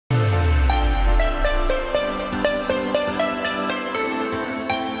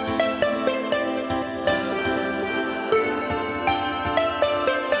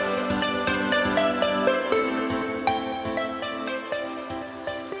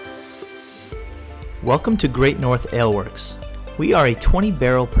Welcome to Great North Aleworks. We are a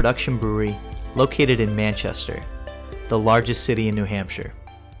 20-barrel production brewery located in Manchester, the largest city in New Hampshire.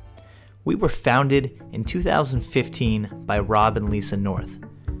 We were founded in 2015 by Rob and Lisa North,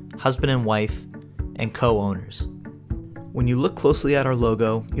 husband and wife, and co-owners. When you look closely at our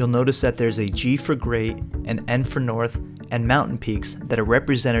logo, you'll notice that there's a G for Great, an N for North, and mountain peaks that are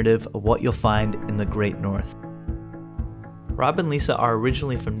representative of what you'll find in the Great North. Rob and Lisa are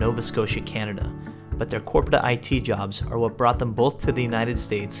originally from Nova Scotia, Canada, but their corporate IT jobs are what brought them both to the United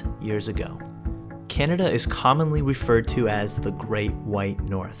States years ago. Canada is commonly referred to as the Great White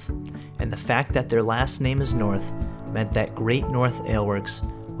North, and the fact that their last name is North meant that Great North Aleworks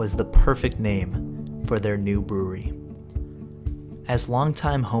was the perfect name for their new brewery. As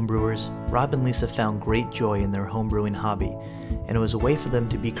longtime homebrewers, Rob and Lisa found great joy in their homebrewing hobby, and it was a way for them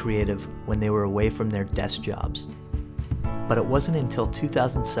to be creative when they were away from their desk jobs. But it wasn't until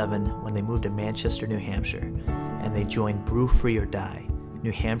 2007 when they moved to Manchester, New Hampshire, and they joined Brew Free or Die,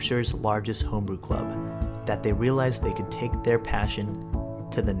 New Hampshire's largest homebrew club, that they realized they could take their passion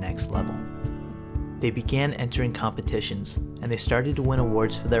to the next level. They began entering competitions, and they started to win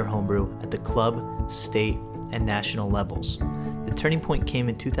awards for their homebrew at the club, state, and national levels. The turning point came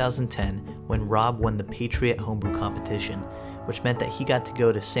in 2010 when Rob won the Patriot Homebrew Competition, which meant that he got to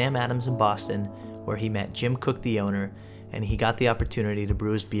go to Sam Adams in Boston, where he met Jim Cook, the owner, and he got the opportunity to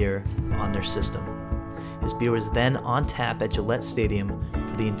brew his beer on their system. His beer was then on tap at Gillette Stadium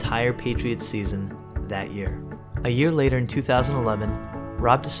for the entire Patriots season that year. A year later in 2011,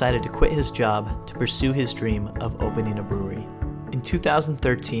 Rob decided to quit his job to pursue his dream of opening a brewery. In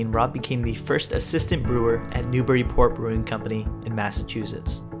 2013, Rob became the first assistant brewer at Newburyport Brewing Company in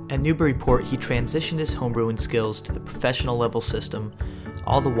Massachusetts. At Newburyport, he transitioned his homebrewing skills to the professional level system,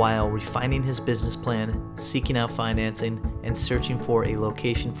 all the while refining his business plan, seeking out financing, and searching for a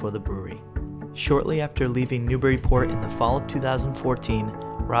location for the brewery. Shortly after leaving Newburyport in the fall of 2014,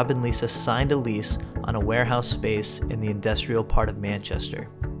 Rob and Lisa signed a lease on a warehouse space in the industrial part of Manchester.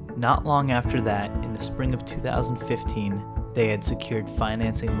 Not long after that, in the spring of 2015, they had secured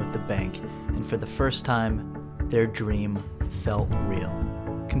financing with the bank, and for the first time, their dream felt real.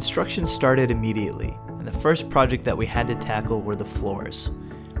 Construction started immediately, and the first project that we had to tackle were the floors.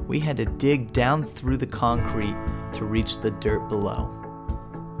 We had to dig down through the concrete to reach the dirt below.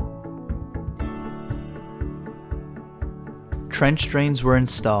 Trench drains were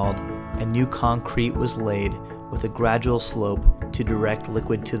installed, and new concrete was laid with a gradual slope to direct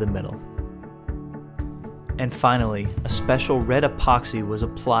liquid to the middle. And finally, a special red epoxy was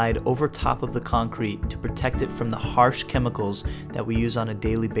applied over top of the concrete to protect it from the harsh chemicals that we use on a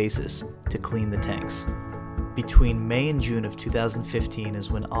daily basis to clean the tanks. Between May and June of 2015 is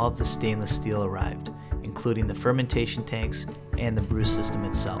when all of the stainless steel arrived, including the fermentation tanks and the brew system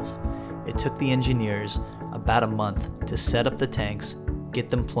itself. It took the engineers about a month to set up the tanks, get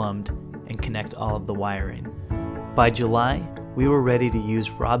them plumbed, and connect all of the wiring. By July, we were ready to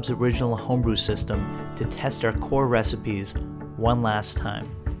use Rob's original homebrew system to test our core recipes one last time.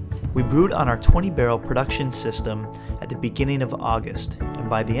 We brewed on our 20-barrel production system at the beginning of August, and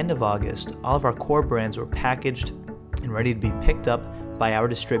by the end of August, all of our core brands were packaged and ready to be picked up by our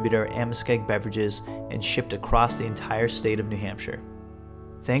distributor, Amoskeag Beverages, and shipped across the entire state of New Hampshire.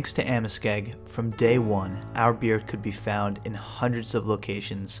 Thanks to Amoskeag, from day one, our beer could be found in hundreds of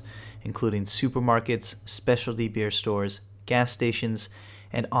locations, including supermarkets, specialty beer stores, gas stations,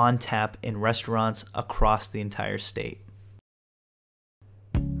 and on tap in restaurants across the entire state.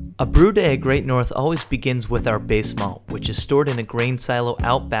 A brew day at Great North always begins with our base malt, which is stored in a grain silo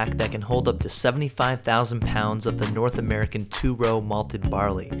out back that can hold up to 75,000 pounds of the North American two-row malted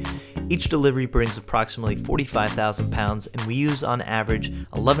barley. Each delivery brings approximately 45,000 pounds, and we use on average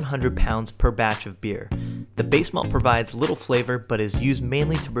 1,100 pounds per batch of beer. The base malt provides little flavor, but is used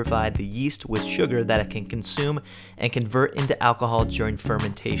mainly to provide the yeast with sugar that it can consume and convert into alcohol during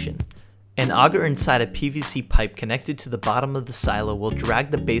fermentation. An auger inside a PVC pipe connected to the bottom of the silo will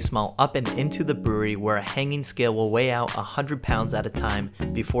drag the base malt up and into the brewery, where a hanging scale will weigh out 100 pounds at a time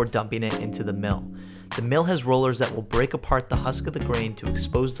before dumping it into the mill. The mill has rollers that will break apart the husk of the grain to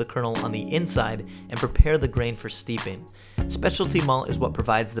expose the kernel on the inside and prepare the grain for steeping. Specialty malt is what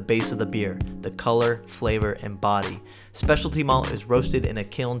provides the base of the beer, the color, flavor, and body. Specialty malt is roasted in a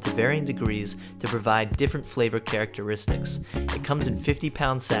kiln to varying degrees to provide different flavor characteristics. It comes in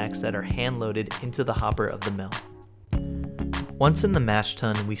 50-pound sacks that are hand-loaded into the hopper of the mill. Once in the mash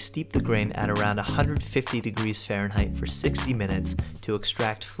tun, we steep the grain at around 150 degrees Fahrenheit for 60 minutes to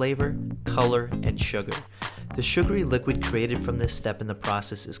extract flavor, color, and sugar. The sugary liquid created from this step in the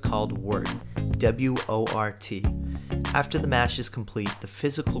process is called wort, W-O-R-T. After the mash is complete, the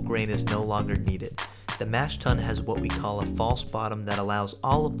physical grain is no longer needed. The mash tun has what we call a false bottom that allows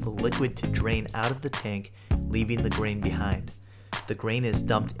all of the liquid to drain out of the tank, leaving the grain behind. The grain is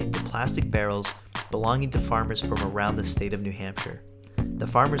dumped into plastic barrels belonging to farmers from around the state of New Hampshire. The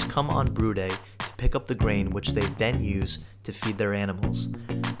farmers come on brew day to pick up the grain, which they then use to feed their animals.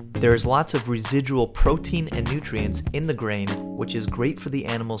 There is lots of residual protein and nutrients in the grain, which is great for the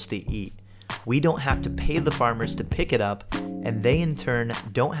animals to eat. We don't have to pay the farmers to pick it up, and they in turn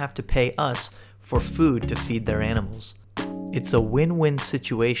don't have to pay us for food to feed their animals. It's a win-win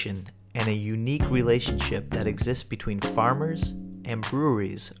situation and a unique relationship that exists between farmers and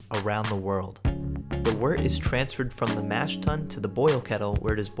breweries around the world. The wort is transferred from the mash tun to the boil kettle,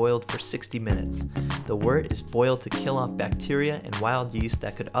 where it is boiled for 60 minutes. The wort is boiled to kill off bacteria and wild yeast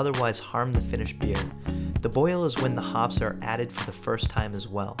that could otherwise harm the finished beer. The boil is when the hops are added for the first time as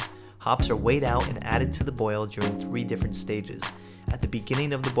well. Hops are weighed out and added to the boil during 3 different stages. At the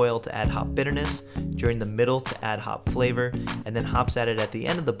beginning of the boil to add hop bitterness, during the middle to add hop flavor, and then hops added at the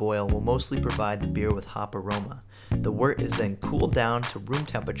end of the boil will mostly provide the beer with hop aroma. The wort is then cooled down to room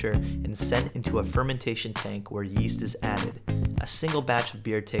temperature and sent into a fermentation tank where yeast is added. A single batch of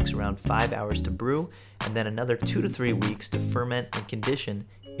beer takes around 5 hours to brew, and then another 2 to 3 weeks to ferment and condition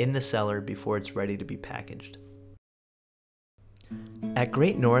in the cellar before it's ready to be packaged. At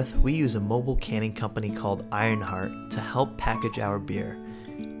Great North, we use a mobile canning company called Ironheart to help package our beer.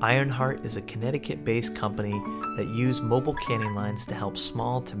 Ironheart is a Connecticut-based company that use mobile canning lines to help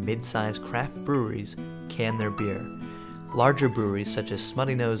small to mid-sized craft breweries can their beer. Larger breweries such as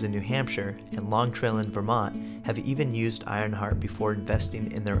Smutty Nose in New Hampshire and Long Trail in Vermont have even used Ironheart before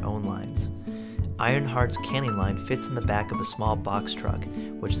investing in their own lines. Ironheart's canning line fits in the back of a small box truck,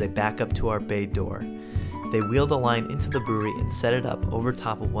 which they back up to our bay door. They wheel the line into the brewery and set it up over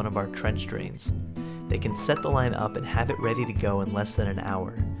top of one of our trench drains. They can set the line up and have it ready to go in less than an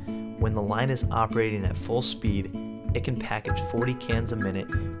hour. When the line is operating at full speed, it can package 40 cans a minute,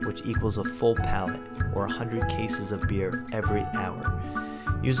 which equals a full pallet, or 100 cases of beer every hour.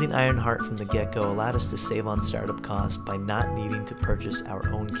 Using Ironheart from the get-go allowed us to save on startup costs by not needing to purchase our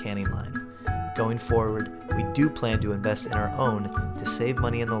own canning line. Going forward, we do plan to invest in our own to save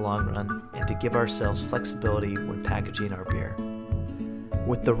money in the long run and to give ourselves flexibility when packaging our beer.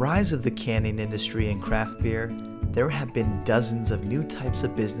 With the rise of the canning industry in craft beer, there have been dozens of new types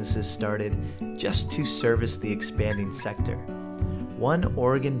of businesses started just to service the expanding sector. One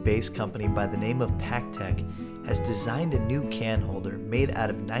Oregon-based company by the name of PackTech has designed a new can holder made out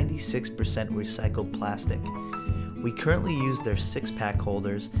of 96% recycled plastic. We currently use their 6-pack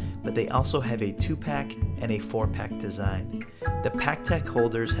holders, but they also have a 2-pack and a 4-pack design. The PackTech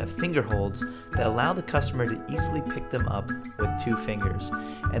holders have finger holds that allow the customer to easily pick them up with 2 fingers,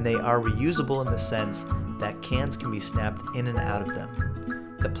 and they are reusable in the sense that cans can be snapped in and out of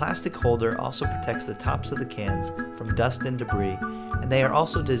them. The plastic holder also protects the tops of the cans from dust and debris, and they are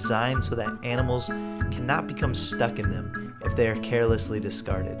also designed so that animals cannot become stuck in them if they are carelessly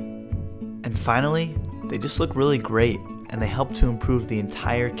discarded. And finally, they just look really great, and they help to improve the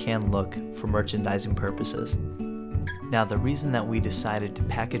entire can look for merchandising purposes. Now, the reason that we decided to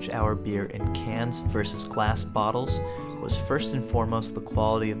package our beer in cans versus glass bottles was first and foremost the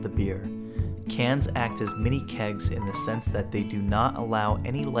quality of the beer. Cans act as mini kegs in the sense that they do not allow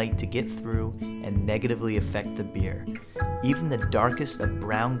any light to get through and negatively affect the beer. Even the darkest of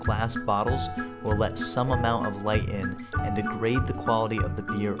brown glass bottles will let some amount of light in and degrade the quality of the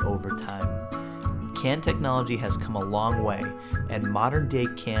beer over time. Can technology has come a long way, and modern-day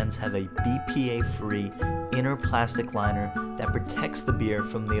cans have a BPA-free inner plastic liner that protects the beer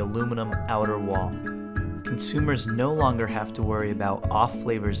from the aluminum outer wall. Consumers no longer have to worry about off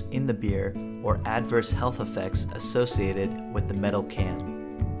flavors in the beer or adverse health effects associated with the metal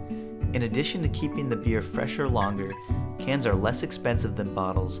can. In addition to keeping the beer fresher longer, cans are less expensive than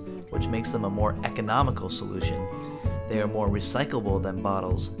bottles, which makes them a more economical solution. They are more recyclable than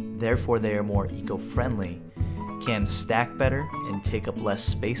bottles, therefore they are more eco-friendly. Cans stack better and take up less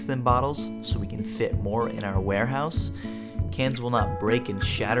space than bottles, so we can fit more in our warehouse. Cans will not break and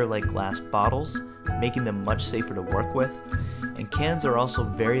shatter like glass bottles, making them much safer to work with. And cans are also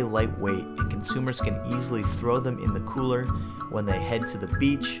very lightweight, and consumers can easily throw them in the cooler when they head to the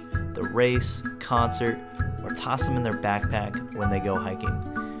beach, the race, concert, or toss them in their backpack when they go hiking.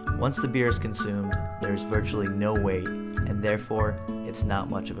 Once the beer is consumed, there is virtually no weight, and therefore it's not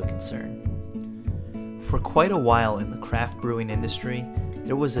much of a concern. For quite a while in the craft brewing industry,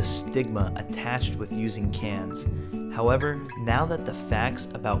 there was a stigma attached with using cans. However, now that the facts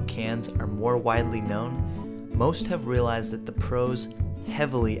about cans are more widely known, most have realized that the pros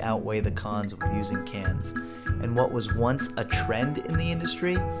heavily outweigh the cons with using cans, and what was once a trend in the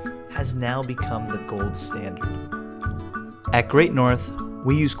industry has now become the gold standard. At Great North,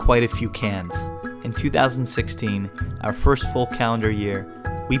 we use quite a few cans. In 2016, our first full calendar year,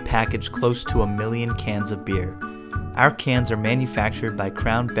 we packaged close to 1 million cans of beer. Our cans are manufactured by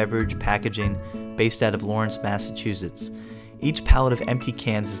Crown Beverage Packaging based out of Lawrence, Massachusetts. Each pallet of empty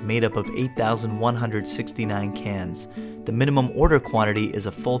cans is made up of 8,169 cans. The minimum order quantity is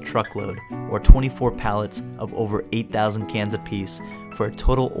a full truckload, or 24 pallets of over 8,000 cans apiece, for a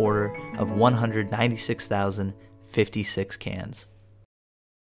total order of 196,056 cans.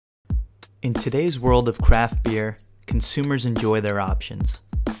 In today's world of craft beer, consumers enjoy their options.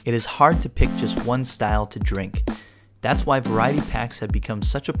 It is hard to pick just one style to drink. That's why variety packs have become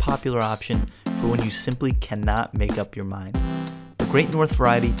such a popular option for when you simply cannot make up your mind. The Great North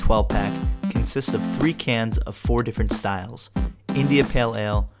Variety 12-pack consists of 3 cans of 4 different styles: India Pale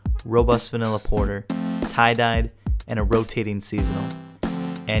Ale, Robust Vanilla Porter, Tie-Dyed, and a rotating seasonal.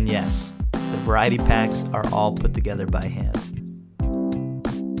 And yes, the variety packs are all put together by hand.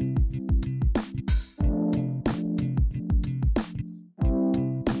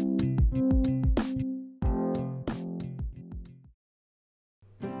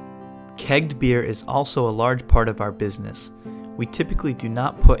 Kegged beer is also a large part of our business. We typically do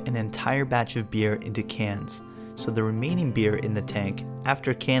not put an entire batch of beer into cans, so the remaining beer in the tank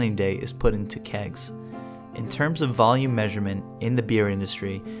after canning day is put into kegs. In terms of volume measurement in the beer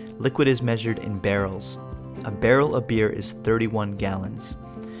industry, liquid is measured in barrels. A barrel of beer is 31 gallons.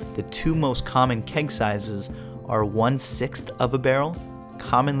 The 2 most common keg sizes are 1/6 of a barrel,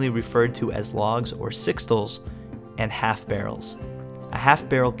 commonly referred to as logs or sixtels, and half barrels. A half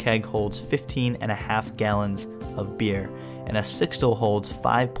barrel keg holds 15.5 gallons of beer, and a sixtel holds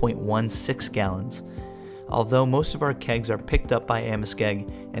 5.16 gallons. Although most of our kegs are picked up by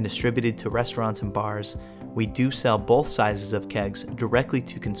Amoskeag and distributed to restaurants and bars, we do sell both sizes of kegs directly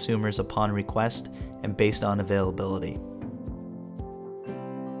to consumers upon request and based on availability.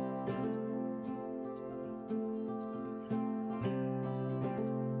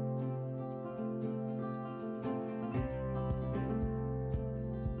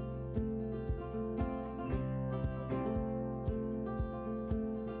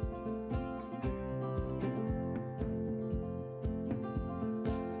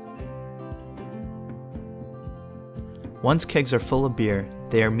 Once kegs are full of beer,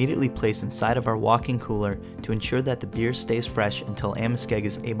 they are immediately placed inside of our walk-in cooler to ensure that the beer stays fresh until Amoskeag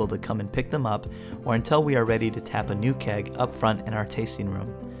is able to come and pick them up, or until we are ready to tap a new keg up front in our tasting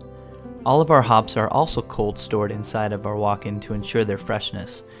room. All of our hops are also cold stored inside of our walk-in to ensure their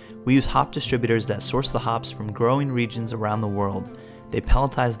freshness. We use hop distributors that source the hops from growing regions around the world. They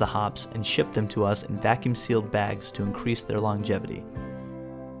palletize the hops and ship them to us in vacuum-sealed bags to increase their longevity.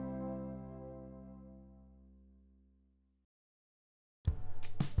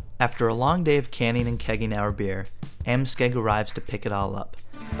 After a long day of canning and kegging our beer, Amoskeag arrives to pick it all up.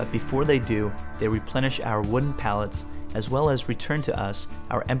 But before they do, they replenish our wooden pallets as well as return to us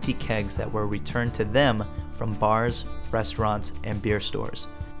our empty kegs that were returned to them from bars, restaurants, and beer stores.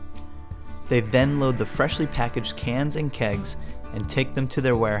 They then load the freshly packaged cans and kegs and take them to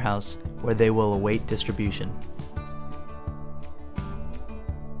their warehouse where they will await distribution.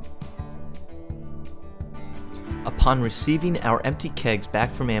 Upon receiving our empty kegs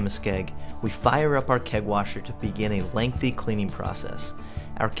back from Amoskeag, we fire up our keg washer to begin a lengthy cleaning process.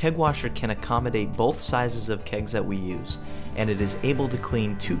 Our keg washer can accommodate both sizes of kegs that we use, and it is able to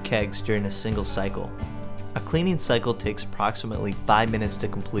clean 2 kegs during a single cycle. A cleaning cycle takes approximately 5 minutes to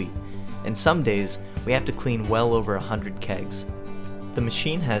complete, and some days we have to clean well over 100 kegs. The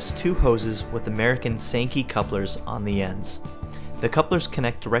machine has 2 hoses with American Sankey couplers on the ends. The couplers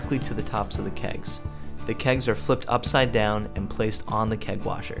connect directly to the tops of the kegs. The kegs are flipped upside down and placed on the keg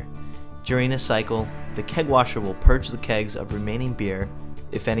washer. During a cycle, the keg washer will purge the kegs of remaining beer,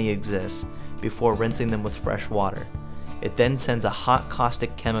 if any exists, before rinsing them with fresh water. It then sends a hot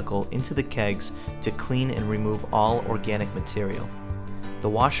caustic chemical into the kegs to clean and remove all organic material. The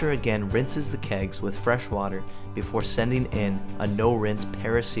washer again rinses the kegs with fresh water before sending in a no-rinse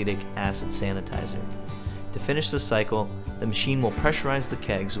peracetic acid sanitizer. To finish the cycle, the machine will pressurize the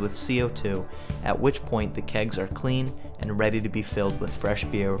kegs with CO2, at which point the kegs are clean and ready to be filled with fresh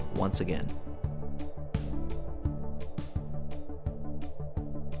beer once again.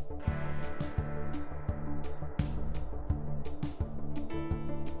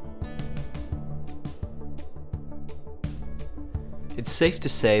 It's safe to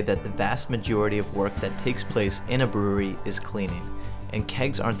say that the vast majority of work that takes place in a brewery is cleaning, and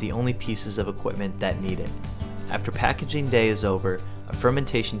kegs aren't the only pieces of equipment that need it. After packaging day is over, a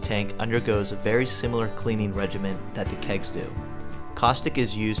fermentation tank undergoes a very similar cleaning regimen that the kegs do. Caustic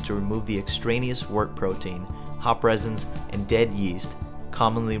is used to remove the extraneous wort protein, hop resins, and dead yeast,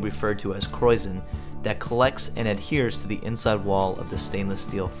 commonly referred to as krausen, that collects and adheres to the inside wall of the stainless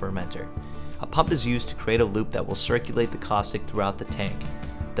steel fermenter. A pump is used to create a loop that will circulate the caustic throughout the tank.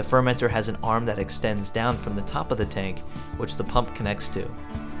 The fermenter has an arm that extends down from the top of the tank, which the pump connects to.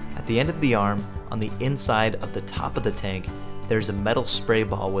 At the end of the arm, on the inside of the top of the tank, there's a metal spray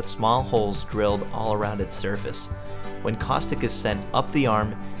ball with small holes drilled all around its surface. When caustic is sent up the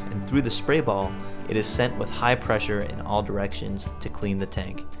arm and through the spray ball, it is sent with high pressure in all directions to clean the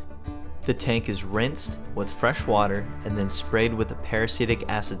tank. The tank is rinsed with fresh water and then sprayed with a peracetic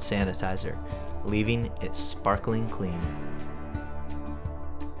acid sanitizer, leaving it sparkling clean.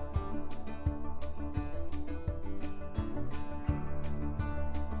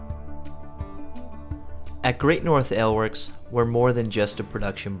 At Great North Aleworks, we're more than just a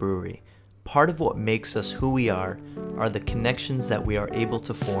production brewery. Part of what makes us who we are the connections that we are able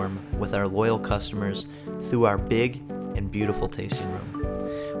to form with our loyal customers through our big and beautiful tasting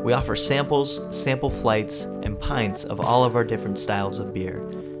room. We offer samples, sample flights, and pints of all of our different styles of beer.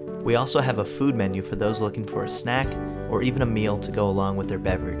 We also have a food menu for those looking for a snack or even a meal to go along with their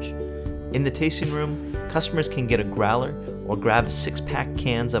beverage. In the tasting room, customers can get a growler or grab 6-pack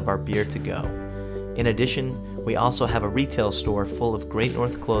cans of our beer to go. In addition, we also have a retail store full of Great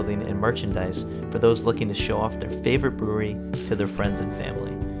North clothing and merchandise for those looking to show off their favorite brewery to their friends and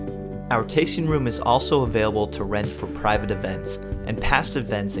family. Our tasting room is also available to rent for private events, and past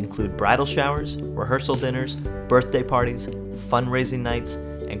events include bridal showers, rehearsal dinners, birthday parties, fundraising nights,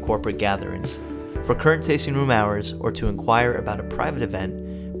 and corporate gatherings. For current tasting room hours or to inquire about a private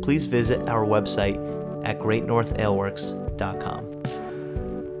event, please visit our website at greatnorthaleworks.com.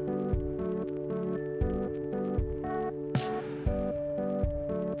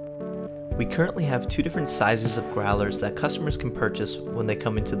 We currently have 2 different sizes of growlers that customers can purchase when they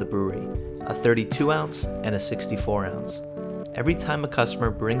come into the brewery, a 32-ounce and a 64-ounce. Every time a customer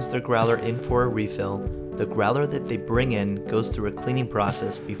brings their growler in for a refill, the growler that they bring in goes through a cleaning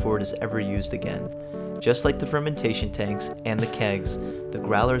process before it is ever used again. Just like the fermentation tanks and the kegs, the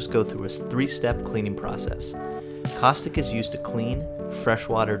growlers go through a 3-step cleaning process. Caustic is used to clean, fresh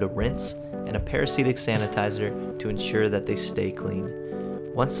water to rinse, and a peracetic sanitizer to ensure that they stay clean.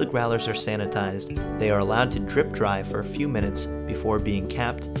 Once the growlers are sanitized, they are allowed to drip dry for a few minutes before being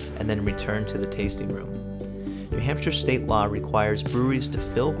capped and then returned to the tasting room. New Hampshire state law requires breweries to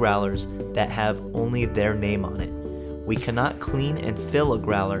fill growlers that have only their name on it. We cannot clean and fill a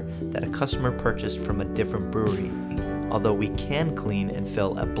growler that a customer purchased from a different brewery, although we can clean and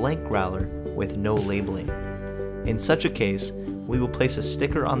fill a blank growler with no labeling. In such a case, we will place a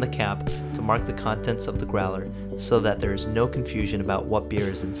sticker on the cap to mark the contents of the growler so that there is no confusion about what beer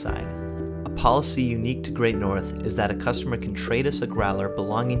is inside. A policy unique to Great North is that a customer can trade us a growler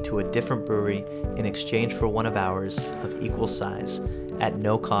belonging to a different brewery in exchange for one of ours of equal size, at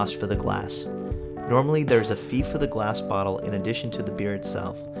no cost for the glass. Normally there's a fee for the glass bottle in addition to the beer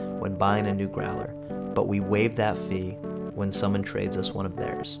itself when buying a new growler, but we waive that fee when someone trades us one of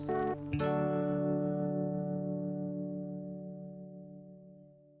theirs.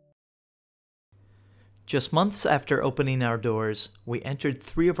 Just months after opening our doors, we entered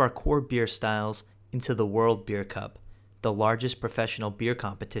 3 of our core beer styles into the World Beer Cup, the largest professional beer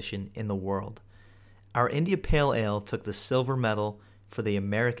competition in the world. Our India Pale Ale took the silver medal for the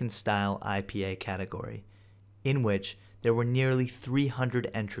American Style IPA category, in which there were nearly 300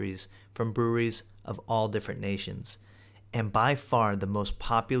 entries from breweries of all different nations, and by far the most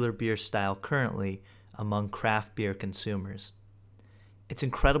popular beer style currently among craft beer consumers. It's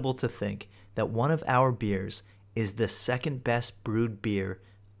incredible to think that one of our beers is the second best brewed beer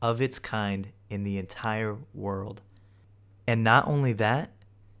of its kind in the entire world. And not only that,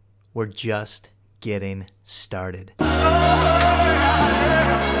 we're just getting started.